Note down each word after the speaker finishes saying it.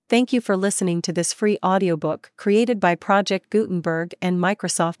Thank you for listening to this free audiobook created by Project Gutenberg and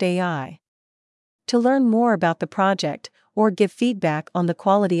Microsoft AI. To learn more about the project, or give feedback on the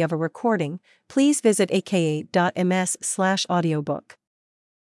quality of a recording, please visit aka.ms/audiobook.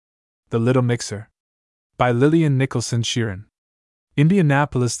 The Little Mixer. By Lillian Nicholson Shearon.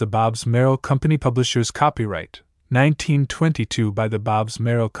 Indianapolis, The Bobbs Merrill Company. Publishers. Copyright 1922 by The Bobbs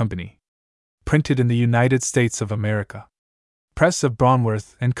Merrill Company. Printed in the United States of America. Press of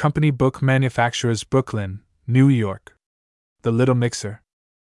Bronworth and Company. Book Manufacturers, Brooklyn, New York. The Little Mixer.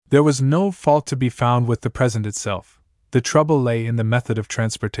 There was no fault to be found with the present itself. The trouble lay in the method of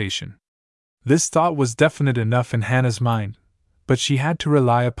transportation. This thought was definite enough in Hannah's mind, but she had to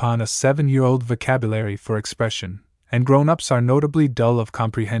rely upon a 7-year-old vocabulary for expression, and grown-ups are notably dull of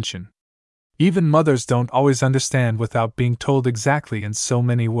comprehension. Even mothers don't always understand without being told exactly in so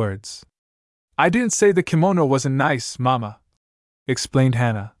many words. "I didn't say the kimono wasn't nice, Mama," explained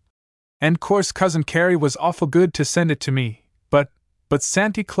Hannah. "And course Cousin Carrie was awful good to send it to me, but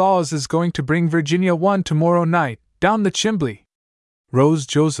Santa Claus is going to bring Virginia one tomorrow night, down the chimbley." Rose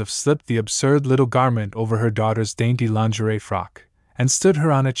Joseph slipped the absurd little garment over her daughter's dainty lingerie frock, and stood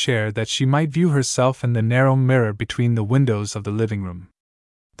her on a chair that she might view herself in the narrow mirror between the windows of the living room.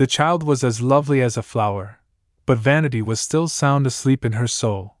 The child was as lovely as a flower, but vanity was still sound asleep in her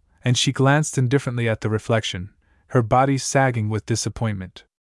soul, and she glanced indifferently at the reflection, her body sagging with disappointment.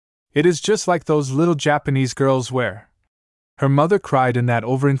 "It is just like those little Japanese girls wear," her mother cried in that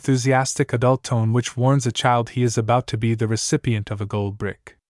overenthusiastic adult tone which warns a child he is about to be the recipient of a gold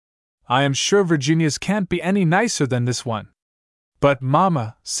brick. "I am sure Virginia's can't be any nicer than this one." "But,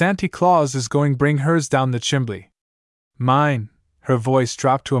 Mama, Santa Claus is going bring hers down the chimbley." "Mine," her voice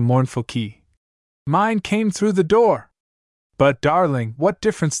dropped to a mournful key. "Mine came through the door." "But, darling, what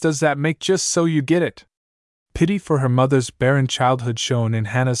difference does that make just so you get it?" Pity for her mother's barren childhood shone in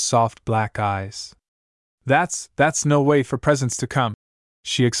Hannah's soft black eyes. That's no way for presents to come,"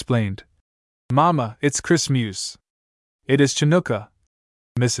 she explained. "Mama, it's Christmas. It is Chanukah,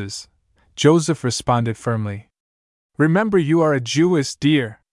 Mrs. Joseph responded firmly. "Remember you are a Jewess,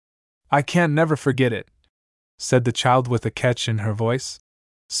 dear." "I can't never forget it," said the child with a catch in her voice.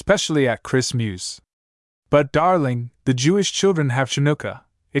 "Specially at Christmas." "But darling, the Jewish children have Chanukah.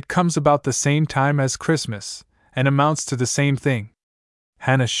 It comes about the same time as Christmas, and amounts to the same thing."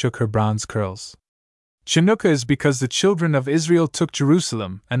 Hannah shook her bronze curls. "Chanukah is because the children of Israel took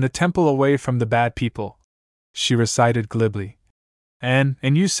Jerusalem and the temple away from the bad people," she recited glibly. And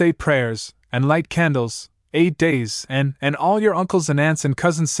you say prayers, and light candles, 8 days, and all your uncles and aunts and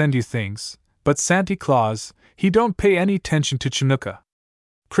cousins send you things, but Santa Claus, he don't pay any attention to Chanukah.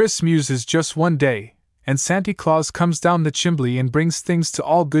 Christmas is just one day, and Santa Claus comes down the chimbley and brings things to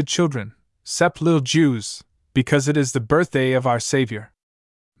all good children, 'cept little Jews, because it is the birthday of our Savior."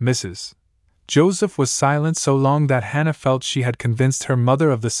 Mrs. Joseph was silent so long that Hannah felt she had convinced her mother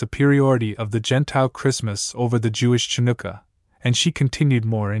of the superiority of the Gentile Christmas over the Jewish Chanukah, and she continued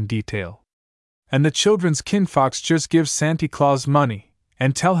more in detail. "And the children's kinfolks just give Santa Claus money,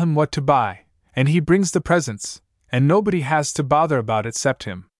 and tell him what to buy, and he brings the presents, and nobody has to bother about it 'cept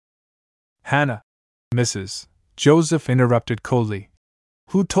him." "Hannah," Mrs. Joseph interrupted coldly,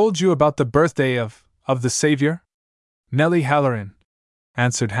 "who told you about the birthday of the Savior?" "Nellie Halloran,"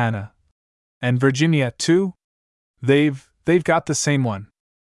 answered Hannah. "And Virginia, too? They've got the same one."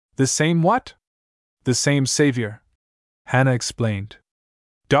 "The same what?" "The same Savior," Hannah explained.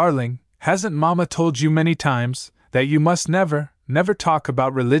 "Darling, hasn't Mama told you many times that you must never talk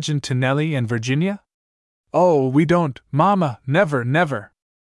about religion to Nellie and Virginia?" "Oh, we don't, Mama, never.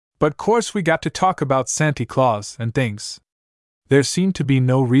 But course we got to talk about Santa Claus and things." There seemed to be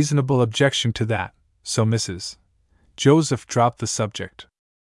no reasonable objection to that, so Mrs. Joseph dropped the subject.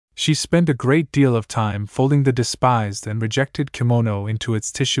 She spent a great deal of time folding the despised and rejected kimono into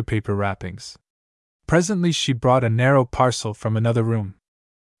its tissue paper wrappings. Presently she brought a narrow parcel from another room.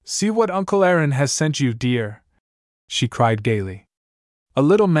 "See what Uncle Aaron has sent you, dear," she cried gaily. "A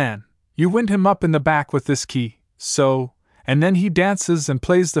little man. You wind him up in the back with this key, so, and then he dances and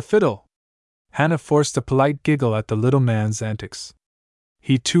plays the fiddle." Hannah forced a polite giggle at the little man's antics.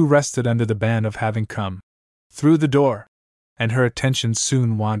 He too rested under the ban of having come through the door, and her attention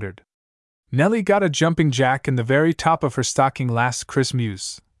soon wandered. "Nellie got a jumping jack in the very top of her stocking last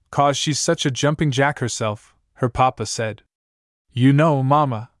Christmas, 'cause she's such a jumping jack herself," her papa said. "You know,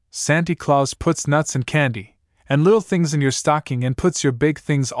 Mama, Santa Claus puts nuts and candy, and little things in your stocking and puts your big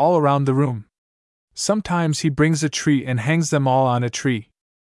things all around the room. Sometimes he brings a tree and hangs them all on a tree.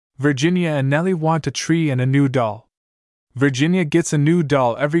 Virginia and Nellie want a tree and a new doll. Virginia gets a new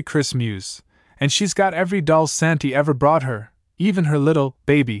doll every Christmas, and she's got every doll Santa ever brought her, even her little,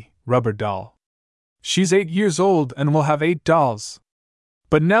 baby, rubber doll. She's 8 years old and will have 8 dolls.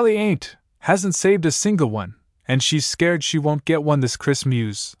 But Nellie hasn't saved a single one, and she's scared she won't get one this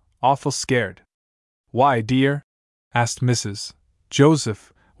Christmas, awful scared. Why, dear? Asked Mrs.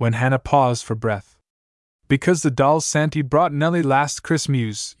 Joseph, when Hannah paused for breath. Because the dolls Santy brought Nellie last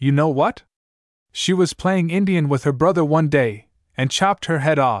Christmas, you know what? She was playing Indian with her brother one day, and chopped her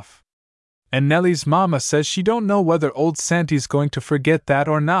head off. And Nellie's mama says she don't know whether old Santy's going to forget that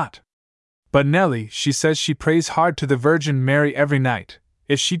or not. But Nellie, she says she prays hard to the Virgin Mary every night,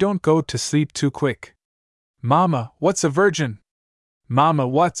 if she don't go to sleep too quick. Mama, what's a virgin? Mama,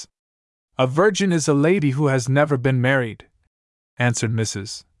 what's? A virgin is a lady who has never been married, answered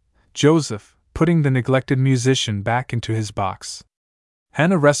Mrs. Joseph, putting the neglected musician back into his box.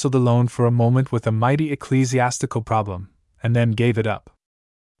 Hannah wrestled alone for a moment with a mighty ecclesiastical problem, and then gave it up.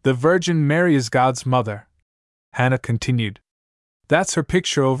 The Virgin Mary is God's mother, Hannah continued. That's her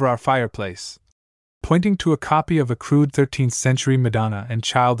picture over our fireplace, pointing to a copy of a crude 13th century Madonna and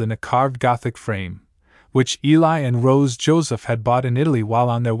Child in a carved Gothic frame, which Eli and Rose Joseph had bought in Italy while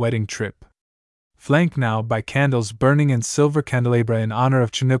on their wedding trip. Flanked now by candles burning in silver candelabra in honor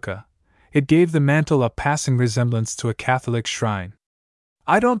of Chanukah, it gave the mantel a passing resemblance to a Catholic shrine.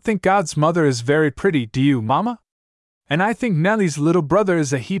 I don't think God's mother is very pretty, do you, Mama? And I think Nellie's little brother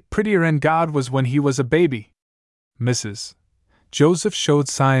is a heap prettier than God was when he was a baby. Mrs. Joseph showed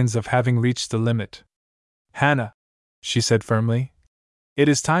signs of having reached the limit. Hannah, she said firmly, it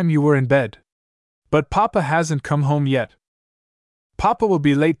is time you were in bed. But Papa hasn't come home yet. Papa will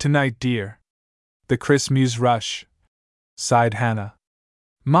be late tonight, dear. The Christmas rush, sighed Hannah.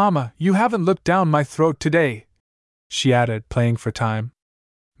 Mama, you haven't looked down my throat today, she added, playing for time.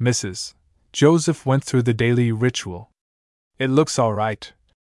 Mrs. Joseph went through the daily ritual. It looks all right,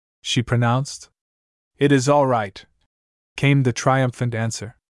 she pronounced. It is all right, came the triumphant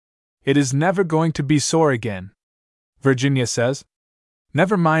answer. It is never going to be sore again, Virginia says.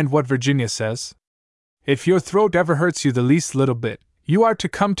 Never mind what Virginia says. If your throat ever hurts you the least little bit, you are to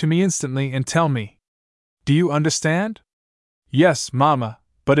come to me instantly and tell me. Do you understand? Yes, Mama,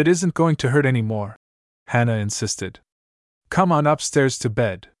 but it isn't going to hurt any more, Hannah insisted. Come on upstairs to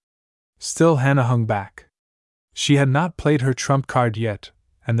bed. Still Hannah hung back. She had not played her trump card yet,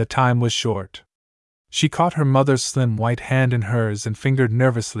 and the time was short. She caught her mother's slim white hand in hers and fingered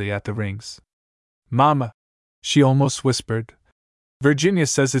nervously at the rings. Mama, she almost whispered, Virginia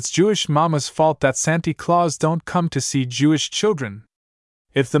says it's Jewish Mama's fault that Santa Claus don't come to see Jewish children.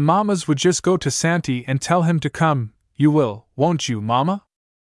 If the mamas would just go to Santa and tell him to come, you will, won't you, Mama?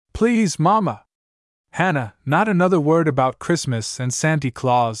 Please, Mama. Hannah, not another word about Christmas and Santa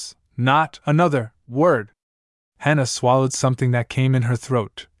Claus, not another word. Hannah swallowed something that came in her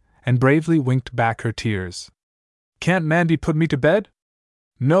throat, and bravely winked back her tears. Can't Mandy put me to bed?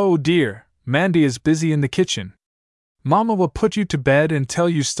 No, dear, Mandy is busy in the kitchen. Mama will put you to bed and tell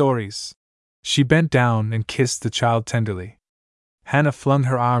you stories. She bent down and kissed the child tenderly. Hannah flung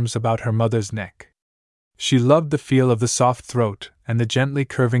her arms about her mother's neck. She loved the feel of the soft throat and the gently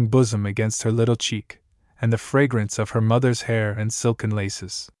curving bosom against her little cheek, and the fragrance of her mother's hair and silken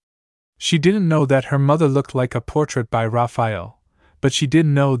laces. She didn't know that her mother looked like a portrait by Raphael, but she did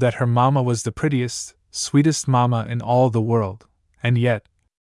know that her mama was the prettiest, sweetest mama in all the world, and yet...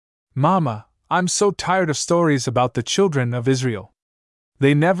 Mama, I'm so tired of stories about the children of Israel.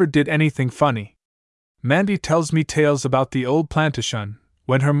 They never did anything funny. Mandy tells me tales about the old plantation,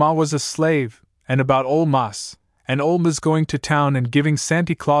 when her ma was a slave, and about old Mas, and old Ma's going to town and giving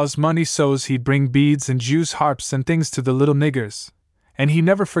Santa Claus money so's he'd bring beads and Jews' harps and things to the little niggers. And he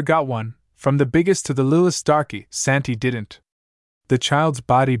never forgot one, from the biggest to the littlest darky, Santa didn't. The child's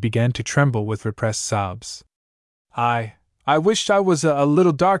body began to tremble with repressed sobs. I wished I was a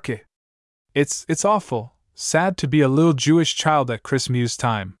little darky. It's awful, sad to be a little Jewish child at Christmas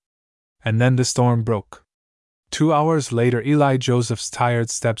time. And then the storm broke. 2 hours later Eli Joseph's tired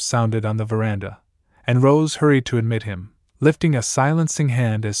steps sounded on the veranda, and Rose hurried to admit him, lifting a silencing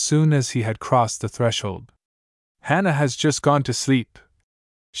hand as soon as he had crossed the threshold. Hannah has just gone to sleep,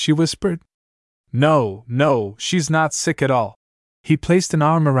 she whispered. No, she's not sick at all. He placed an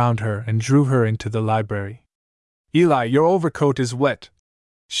arm around her and drew her into the library. Eli, your overcoat is wet,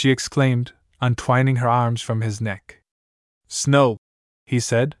 she exclaimed, untwining her arms from his neck. Snow, he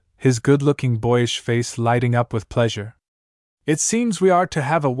said, his good-looking boyish face lighting up with pleasure. It seems we are to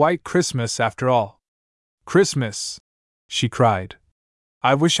have a white Christmas after all. Christmas, she cried.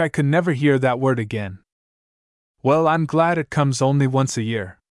 I wish I could never hear that word again. Well, I'm glad it comes only once a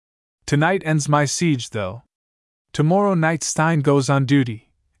year. Tonight ends my siege, though. Tomorrow night Stein goes on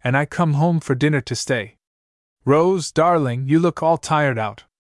duty, and I come home for dinner to stay. Rose, darling, you look all tired out.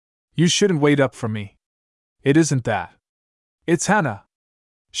 You shouldn't wait up for me. It isn't that. It's Hannah.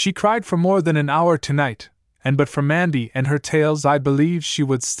 She cried for more than an hour tonight, and but for Mandy and her tales I believe she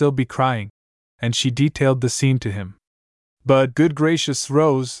would still be crying. And she detailed the scene to him. But good gracious,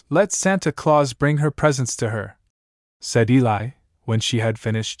 Rose, let Santa Claus bring her presents to her, said Eli, when she had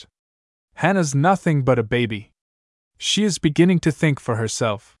finished. Hannah's nothing but a baby. She is beginning to think for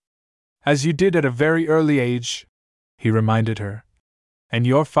herself. As you did at a very early age, he reminded her. And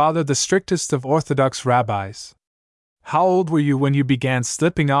your father the strictest of Orthodox rabbis. How old were you when you began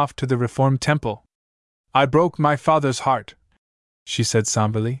slipping off to the Reformed temple? I broke my father's heart, she said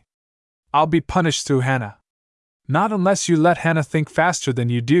somberly. I'll be punished through Hannah. Not unless you let Hannah think faster than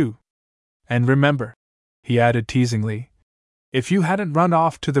you do. And remember, he added teasingly, if you hadn't run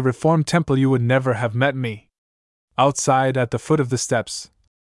off to the Reformed temple you would never have met me. Outside at the foot of the steps,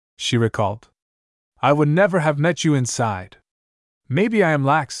 she recalled. I would never have met you inside. Maybe I am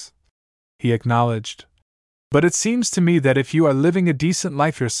lax, he acknowledged. But it seems to me that if you are living a decent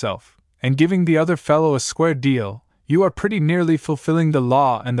life yourself, and giving the other fellow a square deal, you are pretty nearly fulfilling the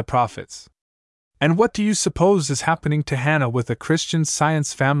law and the prophets. And what do you suppose is happening to Hannah with a Christian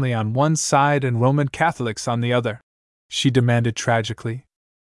Science family on one side and Roman Catholics on the other? She demanded tragically.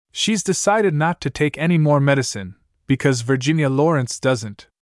 She's decided not to take any more medicine, because Virginia Lawrence doesn't.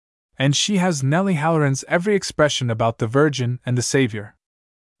 And she has Nellie Halloran's every expression about the Virgin and the Savior.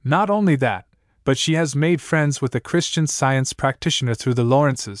 Not only that, but she has made friends with a Christian Science practitioner through the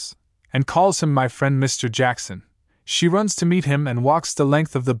Lawrences, and calls him my friend Mr. Jackson. She runs to meet him and walks the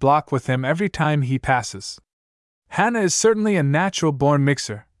length of the block with him every time he passes. Hannah is certainly a natural-born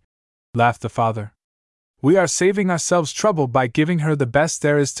mixer, laughed the father. We are saving ourselves trouble by giving her the best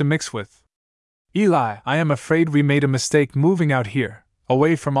there is to mix with. Eli, I am afraid we made a mistake moving out here,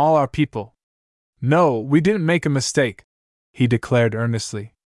 away from all our people. No, we didn't make a mistake, he declared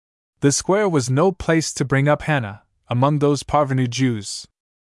earnestly. The square was no place to bring up Hannah, among those parvenu Jews.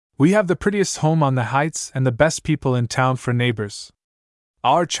 We have the prettiest home on the heights and the best people in town for neighbors.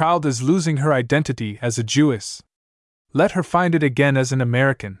 Our child is losing her identity as a Jewess. Let her find it again as an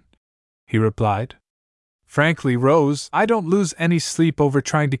American, he replied. Frankly, Rose, I don't lose any sleep over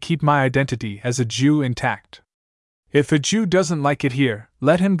trying to keep my identity as a Jew intact. If a Jew doesn't like it here,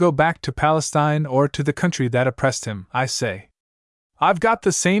 let him go back to Palestine or to the country that oppressed him, I say. I've got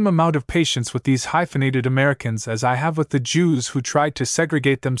the same amount of patience with these hyphenated Americans as I have with the Jews who tried to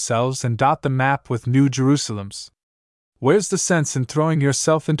segregate themselves and dot the map with New Jerusalems. Where's the sense in throwing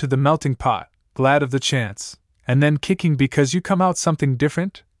yourself into the melting pot, glad of the chance, and then kicking because you come out something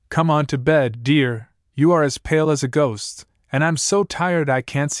different? Come on to bed, dear, you are as pale as a ghost, and I'm so tired I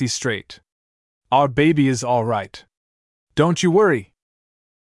can't see straight. Our baby is all right. Don't you worry.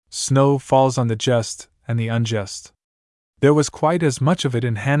 Snow falls on the just and the unjust. There was quite as much of it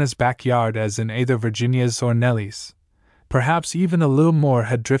in Hannah's backyard as in either Virginia's or Nellie's. Perhaps even a little more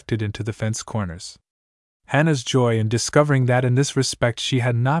had drifted into the fence corners. Hannah's joy in discovering that in this respect she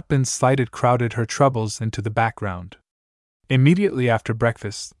had not been slighted crowded her troubles into the background. Immediately after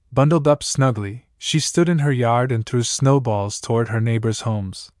breakfast, bundled up snugly, she stood in her yard and threw snowballs toward her neighbors'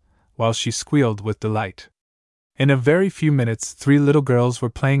 homes, while she squealed with delight. In a very few minutes 3 little girls were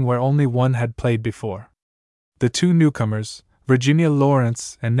playing where only one had played before. The 2 newcomers, Virginia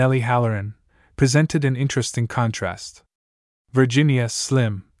Lawrence and Nellie Halloran, presented an interesting contrast. Virginia,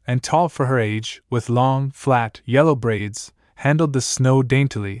 slim and tall for her age, with long, flat, yellow braids, handled the snow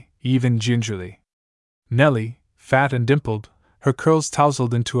daintily, even gingerly. Nellie, fat and dimpled, her curls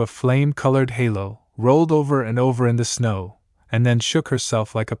tousled into a flame-colored halo, rolled over and over in the snow, and then shook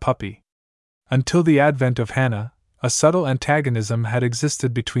herself like a puppy. Until the advent of Hannah, a subtle antagonism had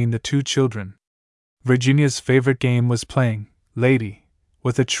existed between the 2 children. Virginia's favorite game was playing lady,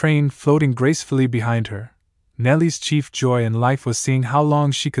 with a train floating gracefully behind her. Nellie's chief joy in life was seeing how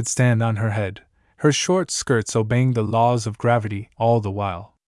long she could stand on her head, her short skirts obeying the laws of gravity all the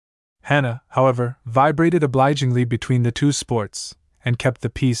while. Hannah, however, vibrated obligingly between the 2 sports, and kept the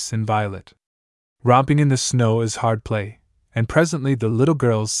peace inviolate. Romping in the snow is hard play, and presently the little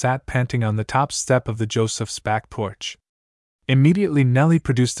girls sat panting on the top step of the Joseph's back porch. Immediately Nellie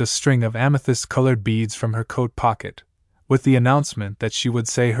produced a string of amethyst-colored beads from her coat pocket, with the announcement that she would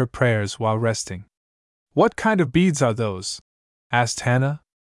say her prayers while resting. What kind of beads are those? Asked Hannah.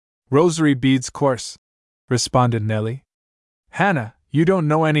 Rosary beads, course, responded Nellie. Hannah, you don't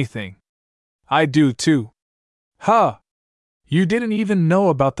know anything. I do, too. Huh! You didn't even know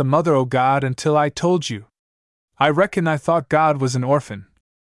about the Mother o' God until I told you. I reckon I thought God was an orphan.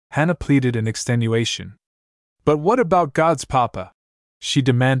 Hannah pleaded in extenuation. But what about God's papa? She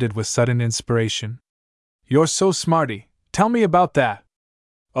demanded with sudden inspiration. You're so smarty. Tell me about that.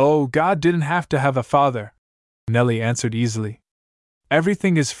 Oh, God didn't have to have a father, Nellie answered easily.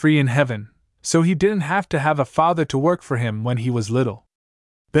 Everything is free in heaven, so he didn't have to have a father to work for him when he was little.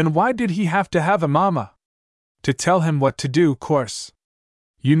 Then why did he have to have a mama? To tell him what to do, course.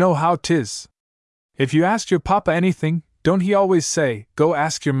 You know how 'tis. If you ask your papa anything, don't he always say, "Go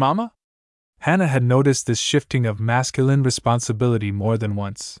ask your mama"? Hannah had noticed this shifting of masculine responsibility more than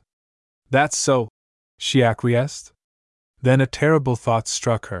once. That's so, she acquiesced. Then a terrible thought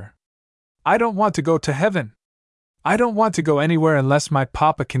struck her. I don't want to go to heaven. I don't want to go anywhere unless my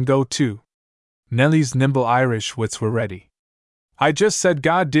papa can go too. Nellie's nimble Irish wits were ready. I just said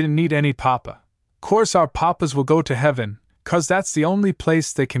God didn't need any papa. Course our papas will go to heaven, 'cause that's the only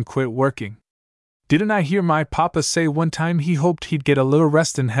place they can quit working. Didn't I hear my papa say one time he hoped he'd get a little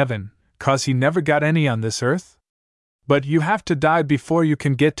rest in heaven, 'cause he never got any on this earth? But you have to die before you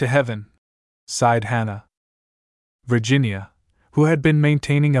can get to heaven, sighed Hannah. Virginia, who had been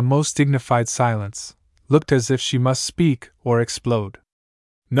maintaining a most dignified silence, looked as if she must speak or explode.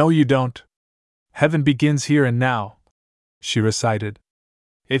 No, you don't. Heaven begins here and now, she recited.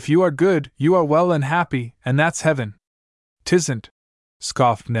 If you are good, you are well and happy, and that's heaven. 'Tisn't,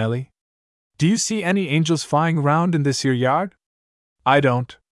 scoffed Nellie. Do you see any angels flying round in this here yard? I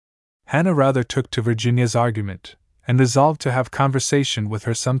don't. Hannah rather took to Virginia's argument, and resolved to have conversation with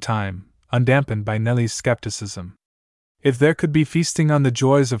her some time, undampened by Nellie's skepticism. If there could be feasting on the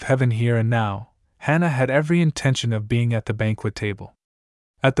joys of heaven here and now, Hannah had every intention of being at the banquet table.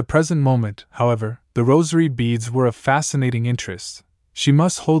 At the present moment, however, the rosary beads were of fascinating interest. She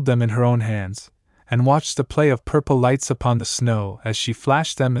must hold them in her own hands, and watch the play of purple lights upon the snow as she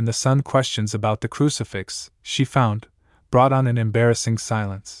flashed them in the sun. Questions about the crucifix, she found, brought on an embarrassing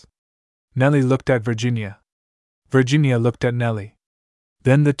silence. Nellie looked at Virginia. Virginia looked at Nellie.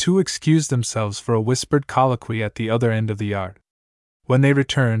 Then the two excused themselves for a whispered colloquy at the other end of the yard. When they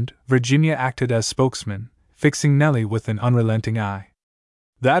returned, Virginia acted as spokesman, fixing Nellie with an unrelenting eye.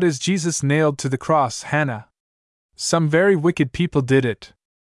 That is Jesus nailed to the cross, Hannah. Some very wicked people did it.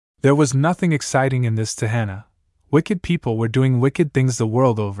 There was nothing exciting in this to Hannah. Wicked people were doing wicked things the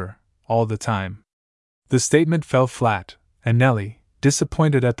world over, all the time. The statement fell flat, and Nellie,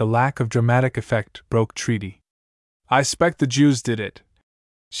 disappointed at the lack of dramatic effect, broke treaty. I 'spect the Jews did it,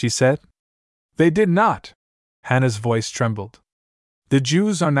 she said. They did not. Hannah's voice trembled. The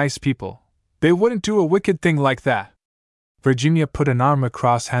Jews are nice people. They wouldn't do a wicked thing like that. Virginia put an arm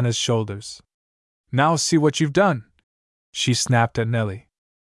across Hannah's shoulders. Now see what you've done, she snapped at Nellie.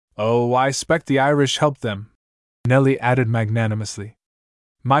 Oh, I 'spect the Irish helped them, Nellie added magnanimously.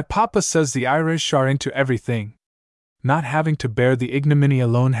 My papa says the Irish are into everything. Not having to bear the ignominy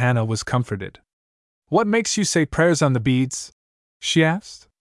alone, Hannah was comforted. What makes you say prayers on the beads? She asked.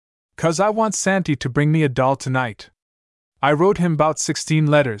 'Cause I want Santy to bring me a doll tonight. I wrote him 'bout 16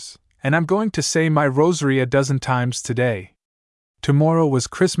 letters, and I'm going to say my rosary a dozen times today. Tomorrow was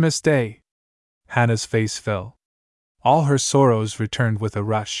Christmas Day. Hannah's face fell. All her sorrows returned with a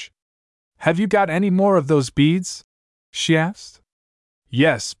rush. Have you got any more of those beads? She asked.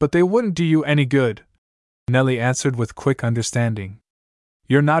 Yes, but they wouldn't do you any good, Nellie answered with quick understanding.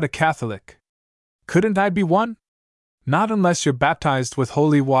 You're not a Catholic. Couldn't I be one? Not unless you're baptized with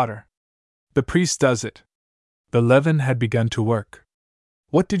holy water. The priest does it. The leaven had begun to work.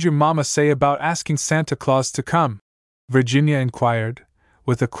 What did your mama say about asking Santa Claus to come? Virginia inquired,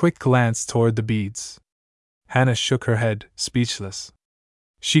 with a quick glance toward the beads. Hannah shook her head, speechless.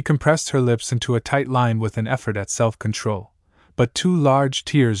 She compressed her lips into a tight line with an effort at self-control, but 2 large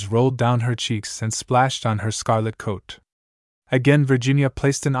tears rolled down her cheeks and splashed on her scarlet coat. Again Virginia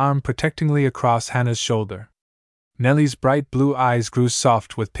placed an arm protectingly across Hannah's shoulder. Nellie's bright blue eyes grew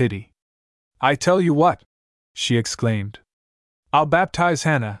soft with pity. I tell you what, she exclaimed. I'll baptize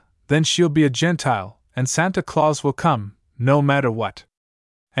Hannah, then she'll be a Gentile, and Santa Claus will come, no matter what.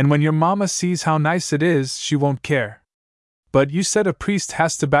 And when your mama sees how nice it is, she won't care. But you said a priest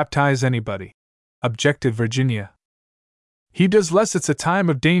has to baptize anybody, objected Virginia. He does less it's a time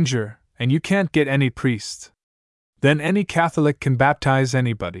of danger, and you can't get any priest. Then any Catholic can baptize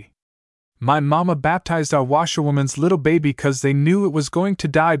anybody. My mama baptized our washerwoman's little baby 'cause they knew it was going to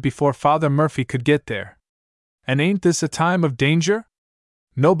die before Father Murphy could get there. And ain't this a time of danger?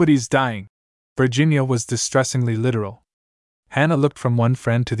 Nobody's dying. Virginia was distressingly literal. Hannah looked from one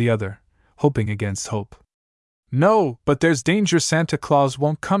friend to the other, hoping against hope. No, but there's danger Santa Claus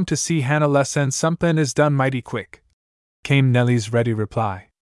won't come to see Hannah less'n something is done mighty quick, came Nellie's ready reply.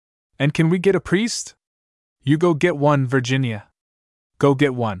 And can we get a priest? You go get one, Virginia. Go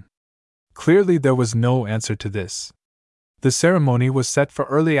get one. Clearly there was no answer to this. The ceremony was set for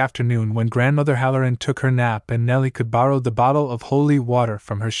early afternoon when Grandmother Halloran took her nap and Nellie could borrow the bottle of holy water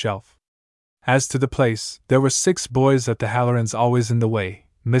from her shelf. As to the place, there were 6 boys at the Hallorans always in the way.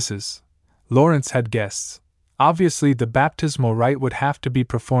 Mrs. Lawrence had guests. Obviously, the baptismal rite would have to be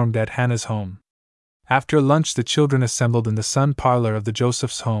performed at Hannah's home. After lunch, the children assembled in the sun parlor of the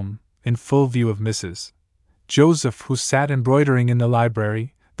Josephs' home, in full view of Mrs. Joseph, who sat embroidering in the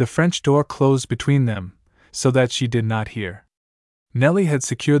library. The French door closed between them, so that she did not hear. Nellie had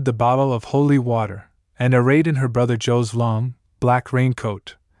secured the bottle of holy water, and arrayed in her brother Joe's long, black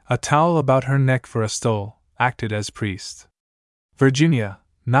raincoat, a towel about her neck for a stole, acted as priest. Virginia,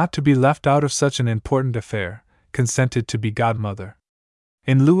 not to be left out of such an important affair, consented to be godmother.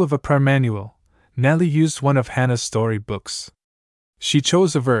 In lieu of a prayer manual, Nellie used one of Hannah's story books. She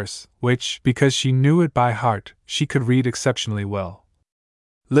chose a verse, which, because she knew it by heart, she could read exceptionally well.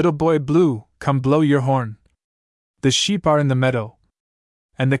 "Little boy blue, come blow your horn. The sheep are in the meadow,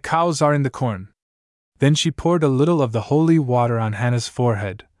 and the cows are in the corn." Then she poured a little of the holy water on Hannah's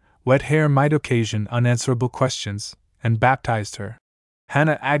forehead. Wet hair might occasion unanswerable questions, and baptized her.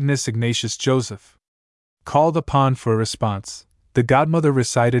 Hannah Agnes Ignatius Joseph. Called upon for a response, the godmother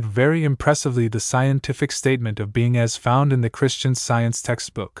recited very impressively the scientific statement of being as found in the Christian Science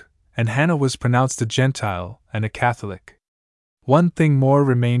textbook, and Hannah was pronounced a Gentile and a Catholic. One thing more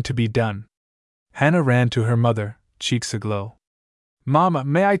remained to be done. Hannah ran to her mother, cheeks aglow. "Mama,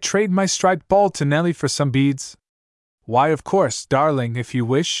 may I trade my striped ball to Nellie for some beads?" "Why, of course, darling, if you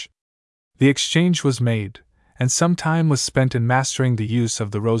wish." The exchange was made, and some time was spent in mastering the use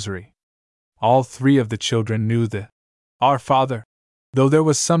of the rosary. All 3 of the children knew the Our Father, though there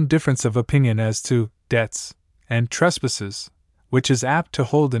was some difference of opinion as to debts and trespasses, which is apt to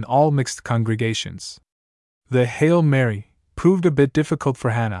hold in all mixed congregations. The Hail Mary proved a bit difficult for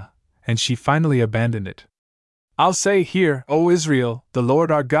Hannah, and she finally abandoned it. "I'll say, Hear, O Israel, the Lord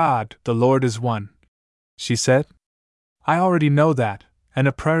our God, the Lord is one," she said. "I already know that, and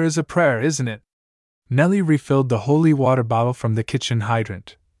a prayer is a prayer, isn't it?" Nellie refilled the holy water bottle from the kitchen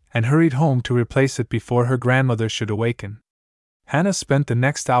hydrant, and hurried home to replace it before her grandmother should awaken. Hannah spent the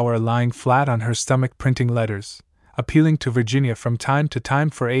next hour lying flat on her stomach printing letters, appealing to Virginia from time to time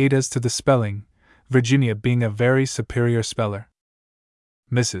for aid as to the spelling, Virginia being a very superior speller.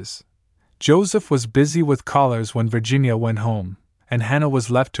 Mrs. Joseph was busy with callers when Virginia went home, and Hannah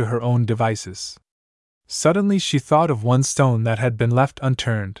was left to her own devices. Suddenly she thought of one stone that had been left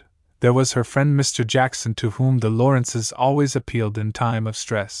unturned. There was her friend Mr. Jackson, to whom the Lawrences always appealed in time of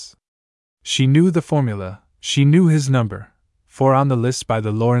stress. She knew the formula, she knew his number, for on the list by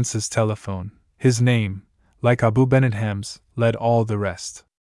the Lawrences' telephone, his name, like Abu Benetham's, led all the rest.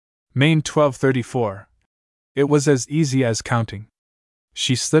 Main 1234. It was as easy as counting.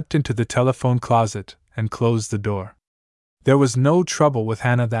 She slipped into the telephone closet and closed the door. There was no trouble with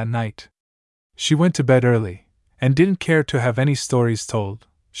Hannah that night. She went to bed early, and didn't care to have any stories told.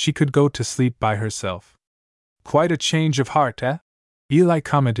 She could go to sleep by herself. "Quite a change of heart, eh?" Eli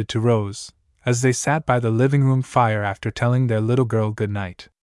commented to Rose, as they sat by the living room fire after telling their little girl good night.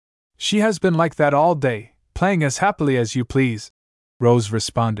 "She has been like that all day, playing as happily as you please," Rose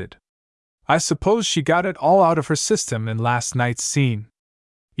responded. "I suppose she got it all out of her system in last night's scene."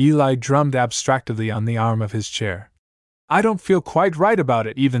 Eli drummed abstractedly on the arm of his chair. "I don't feel quite right about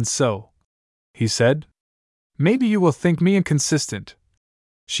it even so," he said. "Maybe you will think me inconsistent,"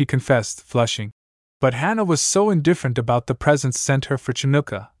 she confessed, flushing. "But Hannah was so indifferent about the presents sent her for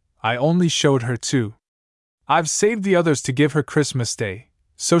Chinooka, I only showed her 2. I've saved the others to give her Christmas Day,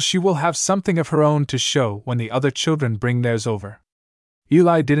 so she will have something of her own to show when the other children bring theirs over."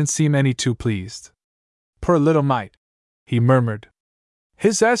 Eli didn't seem any too pleased. "Poor little mite," he murmured.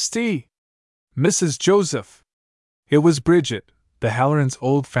 "His St. Mrs. Joseph." It was Bridget, the Hallorans'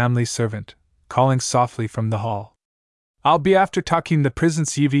 old family servant, calling softly from the hall. "I'll be after talking the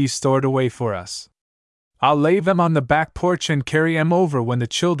presents you've stored away for us. I'll lay them on the back porch and carry 'em over when the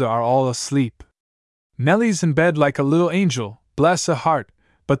childer are all asleep. Nellie's in bed like a little angel, bless her heart,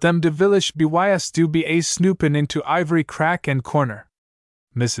 but them devilish BYS do be a snoopin' into ivory crack and corner."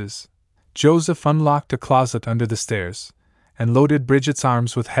 Mrs. Joseph unlocked a closet under the stairs, and loaded Bridget's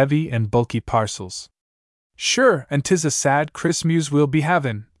arms with heavy and bulky parcels. "Sure, and 'tis a sad Christmas we'll be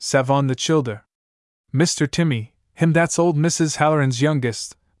havin', savon the childer. Mr. Timmy, him that's old Mrs. Halloran's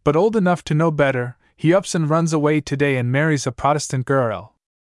youngest, but old enough to know better, he ups and runs away today and marries a Protestant girl.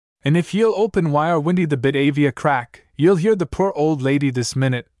 And if ye'll open wire windy the bit avia crack, ye'll hear the poor old lady this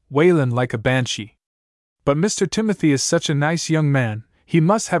minute, wailin' like a banshee. But Mr. Timothy is such a nice young man, he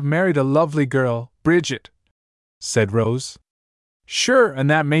must have married a lovely girl, Bridget," said Rose. "Sure, and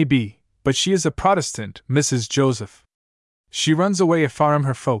that may be, but she is a Protestant, Mrs. Joseph." She runs away afarum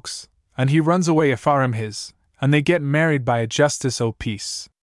her folks, and he runs away afarum his, and they get married by a justice o' peace.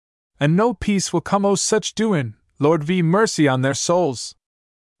 And no peace will come o' such doin', Lord v mercy on their souls.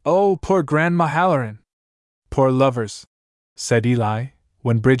 Oh, poor Grandma Halloran! Poor lovers, said Eli,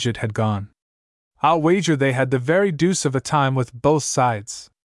 when Bridget had gone. I'll wager they had the very deuce of a time with both sides.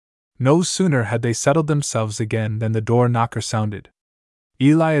 No sooner had they settled themselves again than the door knocker sounded.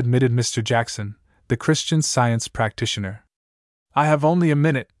 Eli admitted Mr. Jackson, the Christian Science practitioner. I have only a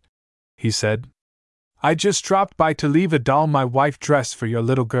minute, he said. I just dropped by to leave a doll my wife dressed for your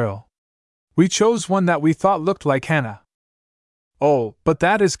little girl. We chose one that we thought looked like Hannah. Oh, but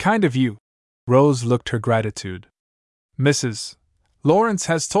that is kind of you. Rose looked her gratitude. Mrs. Lawrence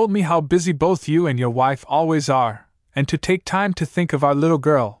has told me how busy both you and your wife always are, and to take time to think of our little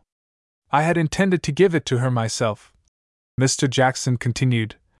girl. I had intended to give it to her myself, Mr. Jackson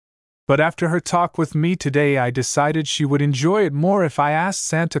continued, but after her talk with me today I decided she would enjoy it more if I asked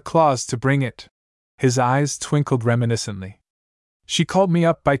Santa Claus to bring it. His eyes twinkled reminiscently. She called me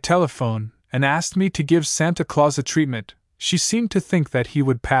up by telephone and asked me to give Santa Claus a treatment. She seemed to think that he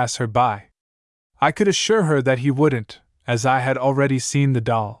would pass her by. I could assure her that he wouldn't, as I had already seen the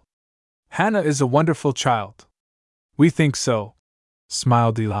doll. Hannah is a wonderful child. We think so,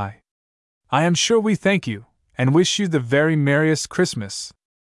 smiled Eli. I am sure we thank you, and wish you the very merriest Christmas.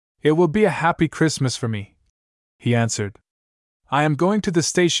 It will be a happy Christmas for me, he answered. I am going to the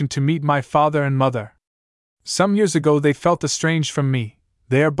station to meet my father and mother. Some years ago they felt estranged from me.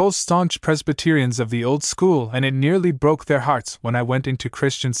 They are both staunch Presbyterians of the old school, and it nearly broke their hearts when I went into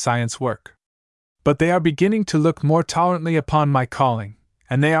Christian Science work. But they are beginning to look more tolerantly upon my calling,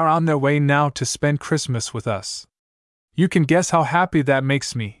 and they are on their way now to spend Christmas with us. You can guess how happy that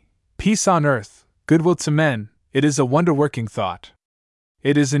makes me. Peace on earth, goodwill to men, it is a wonder-working thought.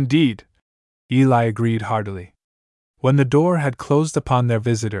 It is indeed, Eli agreed heartily. When the door had closed upon their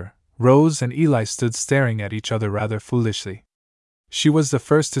visitor, Rose and Eli stood staring at each other rather foolishly. She was the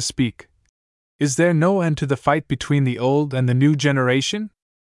first to speak. Is there no end to the fight between the old and the new generation?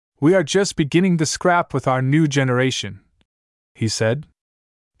 We are just beginning the scrap with our new generation, he said.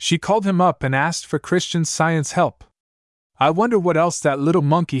 She called him up and asked for Christian Science help. I wonder what else that little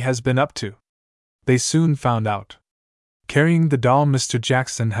monkey has been up to. They soon found out. Carrying the doll Mr.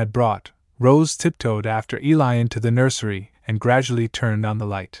 Jackson had brought, Rose tiptoed after Eli into the nursery and gradually turned on the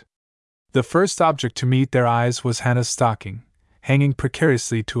light. The first object to meet their eyes was Hannah's stocking, hanging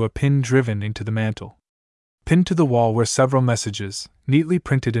precariously to a pin driven into the mantel. Pinned to the wall were several messages, neatly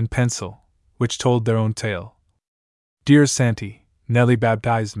printed in pencil, which told their own tale. Dear Santy, Nellie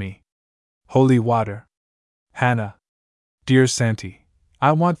baptized me. Holy water. Hannah. Dear Santy,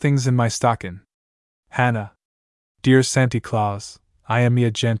 I want things in my stockin'. Hannah. Dear Santy Claus, I am me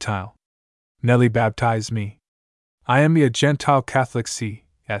a Gentile. Nellie baptized me. I am me a Gentile Catholic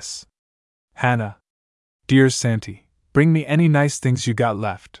C.S. Hannah. Dear Santy, bring me any nice things you got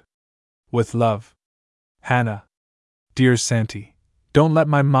left. With love. Hannah. Dear Santy, don't let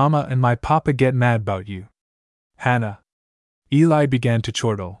my mama and my papa get mad about you. Hannah. Eli began to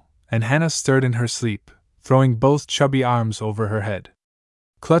chortle, and Hannah stirred in her sleep, throwing both chubby arms over her head.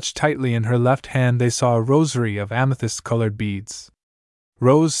 Clutched tightly in her left hand they saw a rosary of amethyst-colored beads.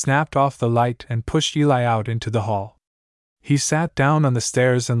 Rose snapped off the light and pushed Eli out into the hall. He sat down on the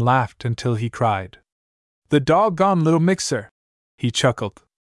stairs and laughed until he cried. The doggone little mixer! He chuckled.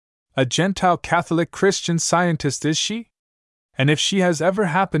 A Gentile Catholic Christian Scientist, is she? And if she has ever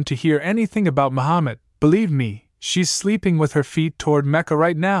happened to hear anything about Muhammad, believe me, she's sleeping with her feet toward Mecca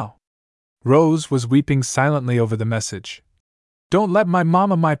right now. Rose was weeping silently over the message. Don't let my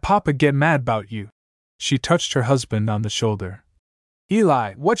mama, my papa get mad about you. She touched her husband on the shoulder.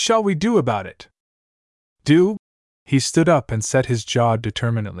 Eli, what shall we do about it? Do? He stood up and set his jaw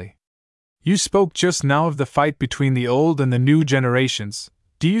determinedly. You spoke just now of the fight between the old and the new generations.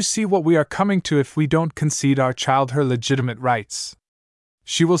 Do you see what we are coming to if we don't concede our child her legitimate rights?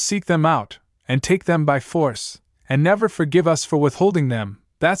 She will seek them out, and take them by force, and never forgive us for withholding them,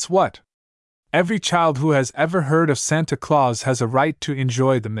 that's what. Every child who has ever heard of Santa Claus has a right to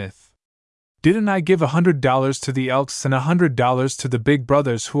enjoy the myth. Didn't I give $100 to the Elks and $100 to the big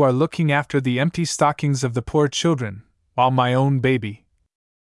brothers who are looking after the empty stockings of the poor children, while my own baby?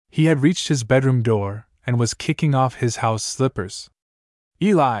 He had reached his bedroom door and was kicking off his house slippers.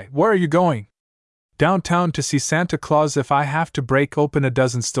 Eli, where are you going? Downtown to see Santa Claus if I have to break open a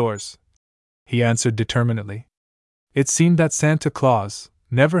dozen stores, he answered determinedly. It seemed that Santa Claus,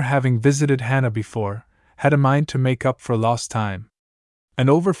 never having visited Hannah before, had a mind to make up for lost time. An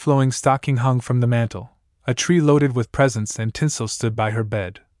overflowing stocking hung from the mantel. A tree loaded with presents and tinsel stood by her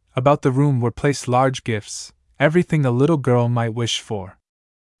bed. About the room were placed large gifts, Everything a little girl might wish for.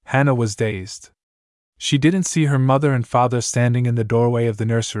 Hannah was dazed. She didn't see her mother and father standing in the doorway of the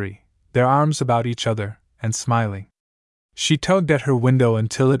nursery, their arms about each other, and smiling. She tugged at her window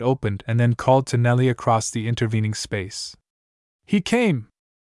until it opened and then called to Nellie across the intervening space. "He came!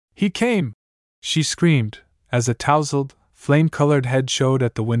 He came!" she screamed, as a tousled, flame-colored head showed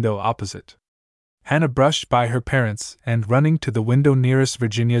at the window opposite. Hannah brushed by her parents and, running to the window nearest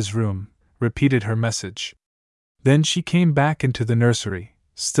Virginia's room, repeated her message. Then she came back into the nursery,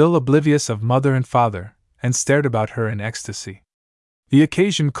 still oblivious of mother and father, and stared about her in ecstasy. The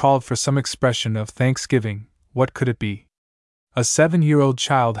occasion called for some expression of thanksgiving. What could it be? A 7-year-old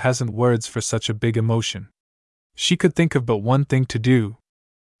child hasn't words for such a big emotion. She could think of but one thing to do.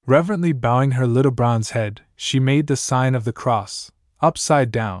 Reverently bowing her little bronze head, she made the sign of the cross,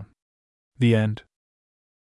 upside down. The end.